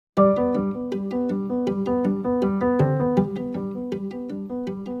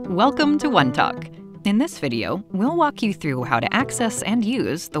welcome to OneTalk. In this video, we'll walk you through how to access and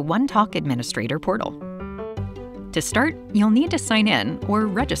use the OneTalk Administrator portal. To start, you'll need to sign in or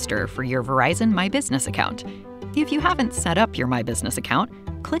register for your Verizon My Business account. If you haven't set up your My Business account,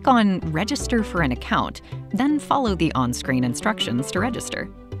 click on Register for an account, then follow the on-screen instructions to register.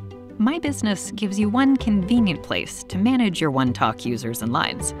 My Business gives you one convenient place to manage your OneTalk users and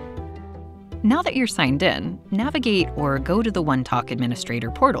lines. Now that you're signed in, navigate or go to the OneTalk Administrator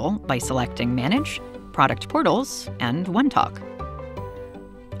portal by selecting Manage, Product Portals, and OneTalk.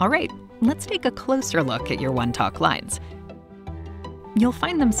 All right, let's take a closer look at your OneTalk lines. You'll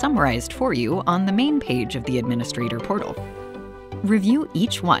find them summarized for you on the main page of the Administrator portal. Review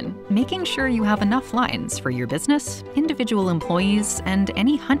each one, making sure you have enough lines for your business, individual employees, and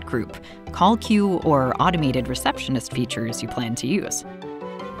any hunt group, call queue, or automated receptionist features you plan to use.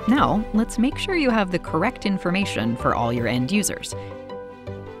 Now, let's make sure you have the correct information for all your end users.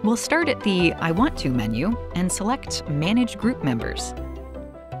 We'll start at the I Want To menu and select Manage Group Members.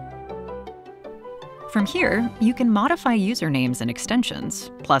 From here, you can modify usernames and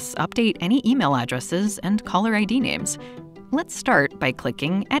extensions, plus update any email addresses and caller ID names. Let's start by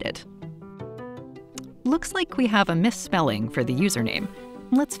clicking Edit. Looks like we have a misspelling for the username.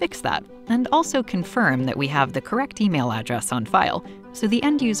 Let's fix that, and also confirm that we have the correct email address on file, so the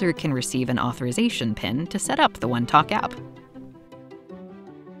end user can receive an authorization PIN to set up the OneTalk app.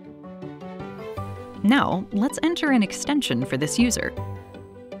 Now, let's enter an extension for this user.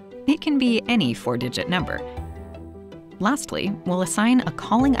 It can be any 4-digit number. Lastly, we'll assign a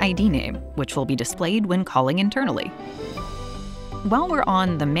calling ID name, which will be displayed when calling internally. While we're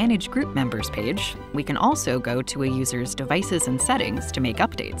on the Manage Group Members page, we can also go to a user's devices and settings to make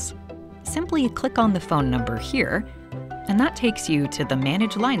updates. Simply click on the phone number here, and that takes you to the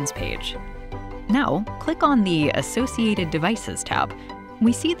Manage Lines page. Now, click on the Associated Devices tab.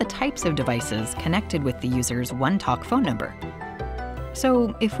 We see the types of devices connected with the user's OneTalk phone number.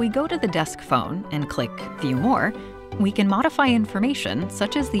 So if we go to the desk phone and click View More, we can modify information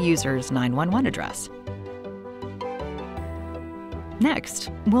such as the user's 911 address. Next,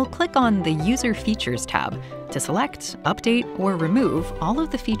 we'll click on the User Features tab to select, update, or remove all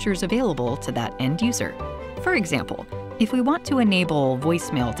of the features available to that end user. For example, if we want to enable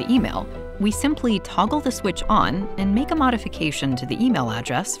voicemail to email, we simply toggle the switch on and make a modification to the email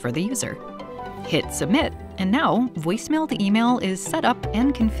address for the user. Hit Submit, and now voicemail to email is set up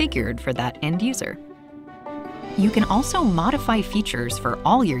and configured for that end user. You can also modify features for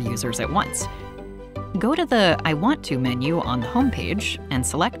all your users at once. Go to the I Want To menu on the home page and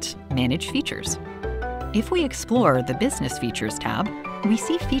select Manage Features. If we explore the Business Features tab, we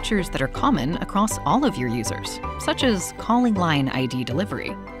see features that are common across all of your users, such as calling line ID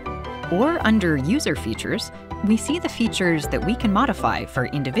delivery. Or under User Features, we see the features that we can modify for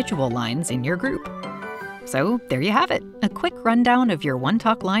individual lines in your group. So there you have it, a quick rundown of your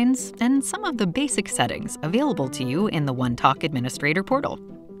OneTalk lines and some of the basic settings available to you in the OneTalk Administrator portal.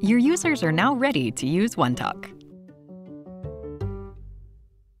 Your users are now ready to use OneTalk.